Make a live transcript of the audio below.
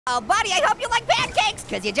Oh, buddy, I hope you like pancakes,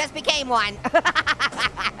 because you just became one. Hey,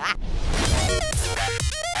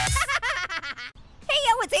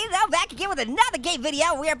 yo, it's Aiden back again with another game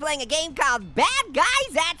video. We are playing a game called Bad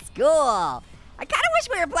Guys at School. I kind of wish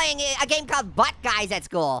we were playing a game called Butt Guys at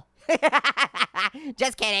School.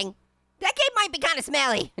 Just kidding. That game might be kind of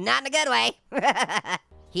smelly, not in a good way.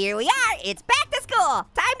 Here we are, it's back to school.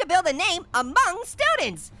 Time to build a name among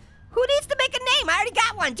students. Who needs to make a name? I already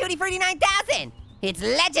got one, Tutti Frutti 9000. It's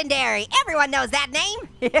legendary, everyone knows that name.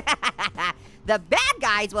 The bad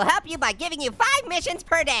guys will help you by giving you 5 missions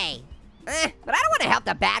per day. But I don't wanna help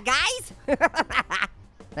the bad guys.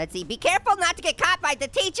 Let's see, be careful not to get caught by the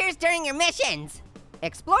teachers during your missions.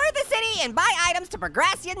 Explore the city and buy items to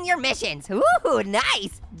progress in your missions. Ooh,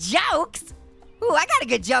 nice, jokes. Ooh, I got a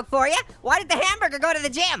good joke for you. Why did the hamburger go to the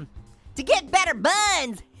gym? To get better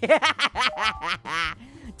buns.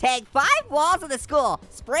 Take 5 walls of the school.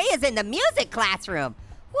 Spray is in the music classroom.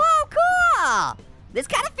 Whoa, cool. This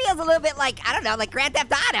kind of feels a little bit like, I don't know, like Grand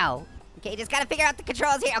Theft Auto. Okay, just gotta figure out the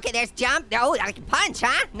controls here. Okay, there's jump. Oh, I can punch,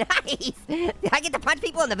 huh? Nice. Did I get to punch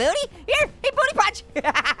people in the booty? Here, hey, booty punch.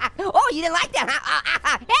 Oh, you didn't like that,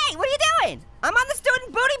 huh? Hey, what are you doing? I'm on the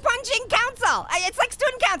student booty punching council. It's like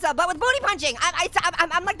student council, but with booty punching.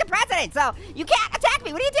 I'm like the president, so you can't attack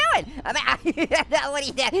me. What are you doing? No, what are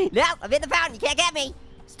you doing? No, I'm in the fountain. You can't get me.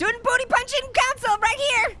 Student booty punching council right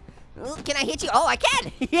here. Ooh, can I hit you? Oh, I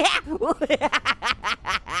can. Yeah.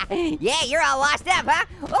 Yeah, you're all washed up, huh?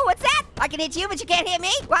 Oh, what's that? I can hit you, but you can't hit me?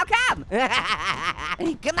 Well, come.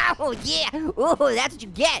 Come on, yeah. Ooh, that's what you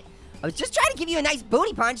get. I was just trying to give you a nice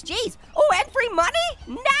booty punch, jeez. Oh, and free money?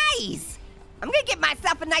 Nice. I'm gonna get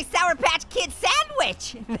myself a nice Sour Patch Kid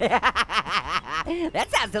sandwich. That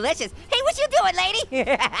sounds delicious. Hey, what you doing, lady?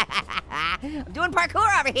 I'm doing parkour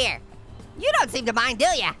over here. You don't seem to mind, do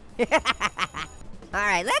ya? All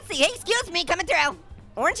right, let's see. Hey, excuse me, coming through.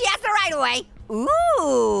 Orangey has the right of way.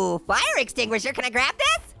 Ooh, fire extinguisher. Can I grab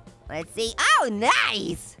this? Let's see. Oh,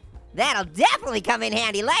 nice. That'll definitely come in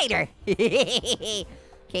handy later. Okay,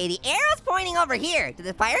 the arrow's pointing over here. To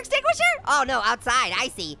the fire extinguisher? Oh, no, outside. I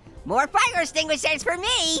see. More fire extinguishers for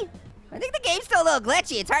me. I think the game's still a little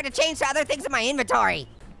glitchy. It's hard to change to other things in my inventory.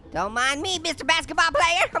 Don't mind me, Mr. Basketball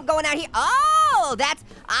Player. I'm going out here. Oh,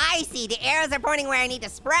 I see. The arrows are pointing where I need to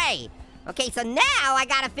spray. Okay, so now I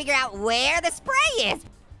gotta figure out where the spray is.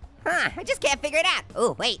 Huh, I just can't figure it out.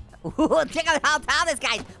 Oh, wait. Ooh, check out how tall this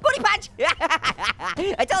guy's. Booty punch!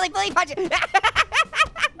 I totally booty punched it.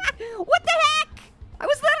 What the heck? I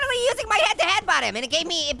was literally using my head to headbutt him and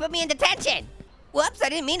it put me in detention. Whoops, I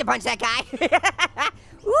didn't mean to punch that guy.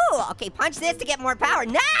 Ooh, okay, punch this to get more power.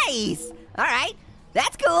 Nice! All right,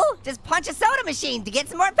 that's cool. Just punch a soda machine to get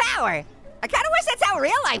some more power. I kinda wish that's how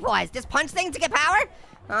real life was. Just punch things to get power.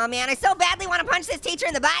 Oh man, I so badly want to punch this teacher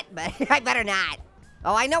in the butt, but I better not.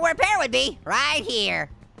 Oh, I know where a pear would be. Right here.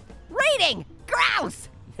 Reading! Grouse!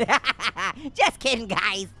 Just kidding,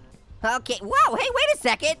 guys. Okay, whoa, hey, wait a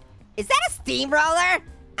second. Is that a steamroller?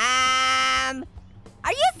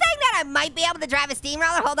 Are you saying that I might be able to drive a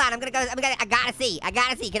steamroller? Hold on, I gotta see.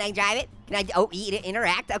 Can I drive it? Can I, oh,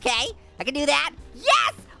 interact, okay. I can do that.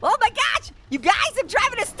 Yes! Oh my gosh! You guys, I'm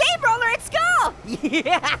driving a steamroller at school!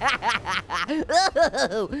 Yeah!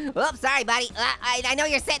 Oops, sorry, buddy. I know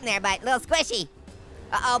you're sitting there, but a little squishy.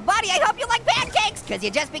 Uh-oh, buddy, I hope you like pancakes, because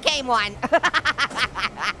you just became one. Oh,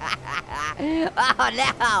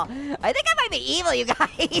 no. I think I might be evil, you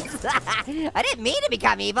guys. I didn't mean to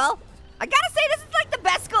become evil. I gotta say, this is like the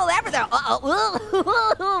best school ever, though.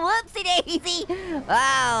 Uh-oh, whoopsie daisy.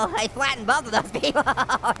 Oh, I flattened both of those people.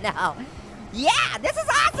 Oh, no. Yeah, this is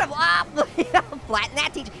awesome. Oh, flatten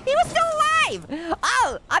that teacher. He was still alive.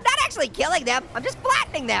 Oh, I'm not actually killing them. I'm just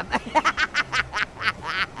flattening them.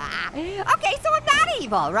 Okay, so I'm not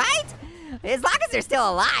evil, right? As long as they're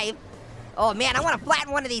still alive. Oh man, I want to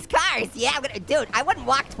flatten one of these cars. Yeah, dude, I wouldn't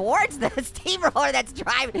walk towards the steamroller that's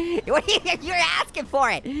driving. You're asking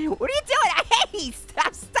for it. What are you doing? Hey,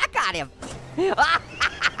 I'm stuck on him.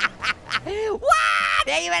 What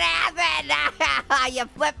even happened? You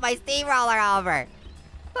flipped my steamroller over.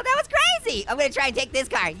 Oh, that was crazy. I'm gonna try and take this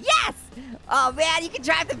car. Yes! Oh man, you can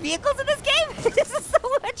drive the vehicles in this game? This is so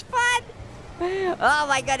much fun. Oh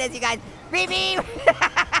my goodness, you guys. Beep beep.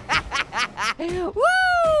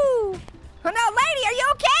 Woo! Oh no, lady, are you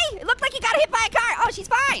okay? It looked like you got hit by a car. Oh, she's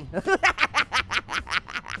fine.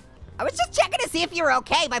 I was just checking to see if you were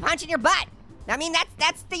okay by punching your butt. I mean,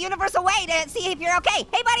 that's the universal way to see if you're okay.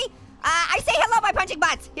 Hey, buddy, I say hello by punching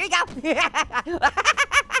butts. Here you go.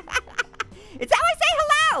 It's how I say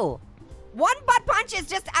hello. 1 butt punch is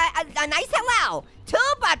just a nice hello. 2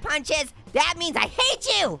 butt punches, that means I hate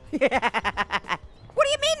you. What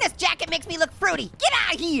do you mean this jacket makes me look fruity? Get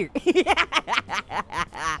out of here!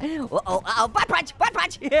 Uh-oh, butt punch, butt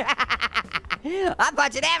punch! I'm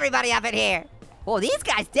punching everybody up in here. Oh, these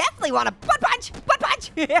guys definitely want a butt punch, butt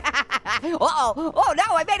punch! Uh-oh, oh no,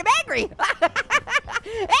 I made him angry!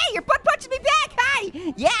 Hey, you're butt punching me back, hi!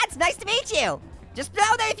 Yeah, it's nice to meet you. Just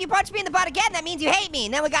know that if you punch me in the butt again, that means you hate me,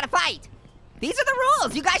 and then we gotta fight. These are the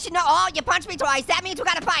rules. You guys should know. Oh, you punched me twice. That means we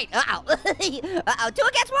gotta fight. Uh-oh. Uh-oh, 2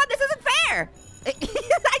 against 1. This isn't fair.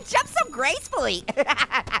 I jumped so gracefully.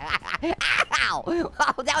 Ow.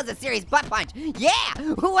 Oh, that was a serious butt punch. Yeah.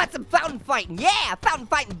 Who wants some fountain fighting? Yeah, fountain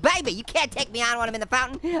fighting, baby. You can't take me on when I'm in the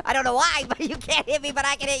fountain. I don't know why, but you can't hit me, but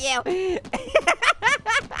I can hit you.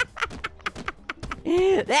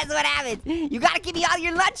 That's what happens. You gotta give me all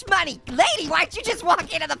your lunch money. Lady, why don't you just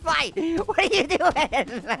walk into the fight? What are you doing?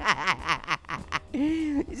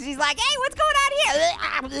 She's like, hey, what's going on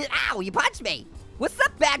here? Ow, you punched me. What's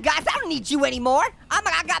up, bad guys? I don't need you anymore.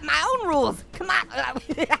 I got my own rules. Come on.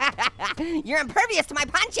 You're impervious to my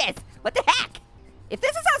punches. What the heck? If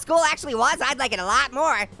this is how school actually was, I'd like it a lot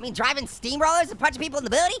more. I mean, driving steamrollers and punching people in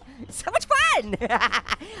the booty? So much fun.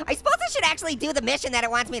 I suppose I should actually do the mission that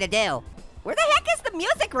it wants me to do. Where the heck is the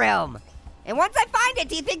music room? And once I find it,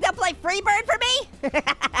 do you think they'll play Freebird for me?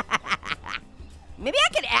 Maybe I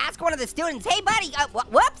could ask one of the students, hey buddy,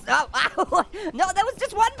 whoops, oh, no, that was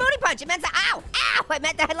just one booty punch. It meant, ow, it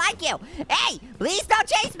meant that I like you. Hey, please don't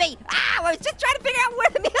chase me. Ow, I was just trying to figure out where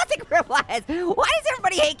the music room was. Why does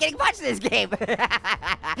everybody hate getting punched in this game?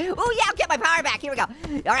 Oh yeah, I'll get my power back, here we go.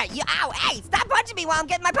 All right, ow, hey, stop punching me while I'm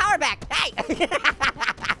getting my power back. Hey.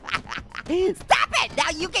 Stop it!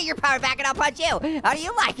 Now you get your power back and I'll punch you. How do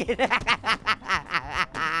you like it?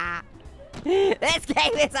 This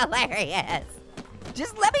game is hilarious.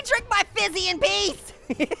 Just let me drink my fizzy in peace.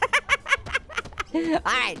 All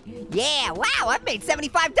right, yeah, wow, I've made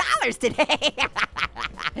 $75 today.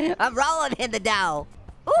 I'm rolling in the dough.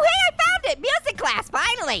 Oh, hey, I found it, music class,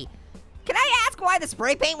 finally. Can I ask why the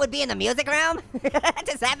spray paint would be in the music room?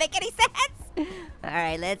 Does that make any sense? All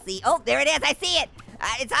right, let's see. Oh, there it is, I see it.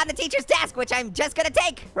 It's on the teacher's desk, which I'm just gonna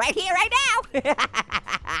take right here, right now.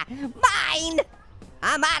 Mine.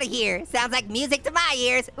 I'm out of here. Sounds like music to my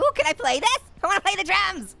ears. Ooh, can I play this? I wanna play the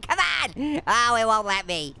drums. Come on. Oh, it won't let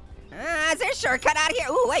me. Is there a shortcut out of here?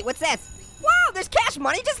 Ooh, wait, what's this? Wow, there's cash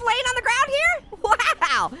money just laying on the ground here?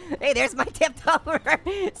 Wow. Hey, there's my tipped over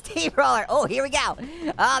steamroller. Oh, here we go.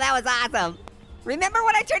 Oh, that was awesome. Remember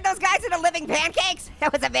when I turned those guys into living pancakes?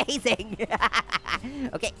 That was amazing.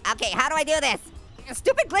 Okay, how do I do this? A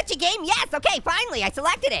stupid glitchy game? Yes, okay, finally, I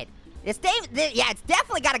selected it. Yeah, it's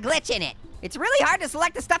definitely got a glitch in it. It's really hard to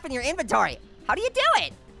select the stuff in your inventory. How do you do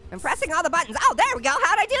it? I'm pressing all the buttons. Oh, there we go,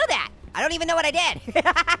 how'd I do that? I don't even know what I did.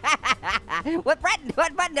 What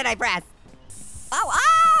button did I press? Oh,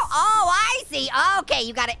 I see. Okay,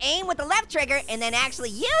 you gotta aim with the left trigger and then actually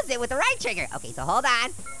use it with the right trigger. Okay, so hold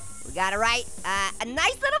on. We gotta write a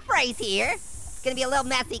nice little phrase here. It's gonna be a little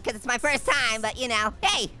messy because it's my first time, but you know,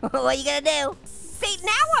 hey, what are you gonna do? See,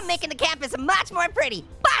 now I'm making the campus much more pretty.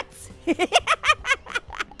 Butts!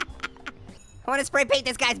 I wanna spray paint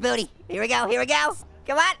this guy's booty. Here we go, here we go.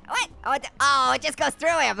 Come on, what? Oh, it just goes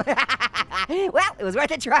through him. Well, it was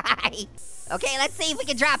worth a try. Okay, let's see if we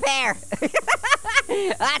can drop hair.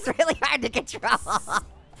 That's really hard to control.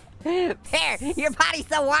 Pear, your body's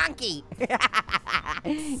so wonky.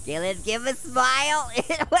 Okay, let's give him a smile.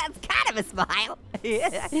 Well, it's kind of a smile.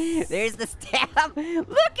 There's the stamp.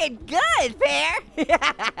 Looking good, Pear.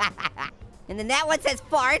 And then that one says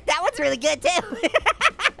fart. That one's really good, too.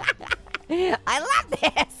 I love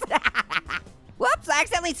this. Whoops, I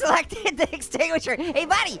accidentally selected the extinguisher. Hey,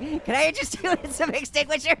 buddy, can I interest you in some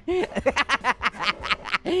extinguisher? What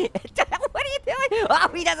are you doing? Oh,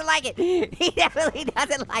 he doesn't like it. He definitely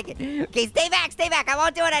doesn't like it. Okay, stay back, I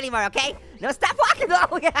won't do it anymore, okay? No, stop walking.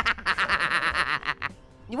 Oh.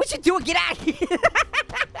 What you doing? Get out of here.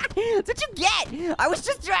 That's what you get. I was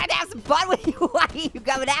just trying to have some fun with you. Why are you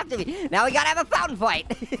coming after me? Now we gotta have a fountain fight.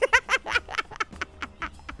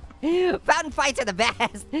 Fountain fights are the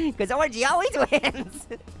best, because Orangey always wins.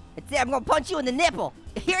 That's it, I'm gonna punch you in the nipple.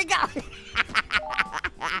 Here we go.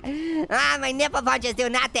 My nipple punches do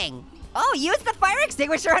nothing. Oh, use the fire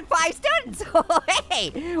extinguisher on 5 students. Oh,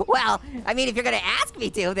 hey. Well, I mean, if you're gonna ask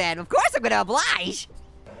me to, then of course I'm gonna oblige.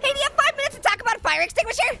 Hey, do you have 5 minutes to talk about a fire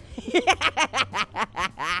extinguisher?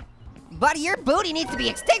 Buddy, your booty needs to be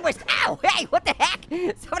extinguished. Ow, hey, what the heck?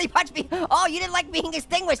 Somebody punched me. Oh, you didn't like being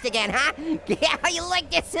extinguished again, huh? Yeah, how you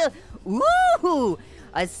like this? Ooh,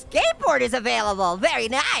 a skateboard is available. Very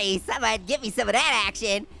nice. I might give me some of that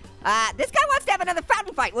action. This guy wants to have another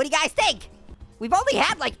fountain fight. What do you guys think? We've only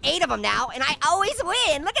had like 8 of them now, and I always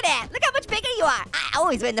win. Look at that. Look how much bigger you are. I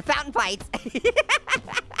always win the fountain fights.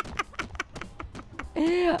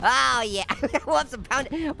 Oh, yeah. Whoops,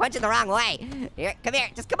 I'm punching the wrong way. Here, come here.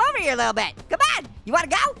 Just come over here a little bit. Come on. You want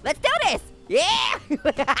to go? Let's do this. Yeah.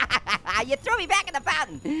 You threw me back in the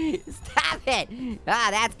fountain. Stop it. Ah,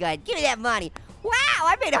 that's good. Give me that money. Wow,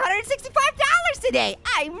 I made $165 today.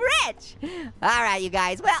 I'm rich. All right, you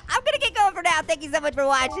guys. Well, I'm going to get going for now. Thank you so much for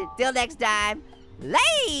watching. Till next time.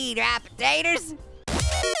 Later, potatoes.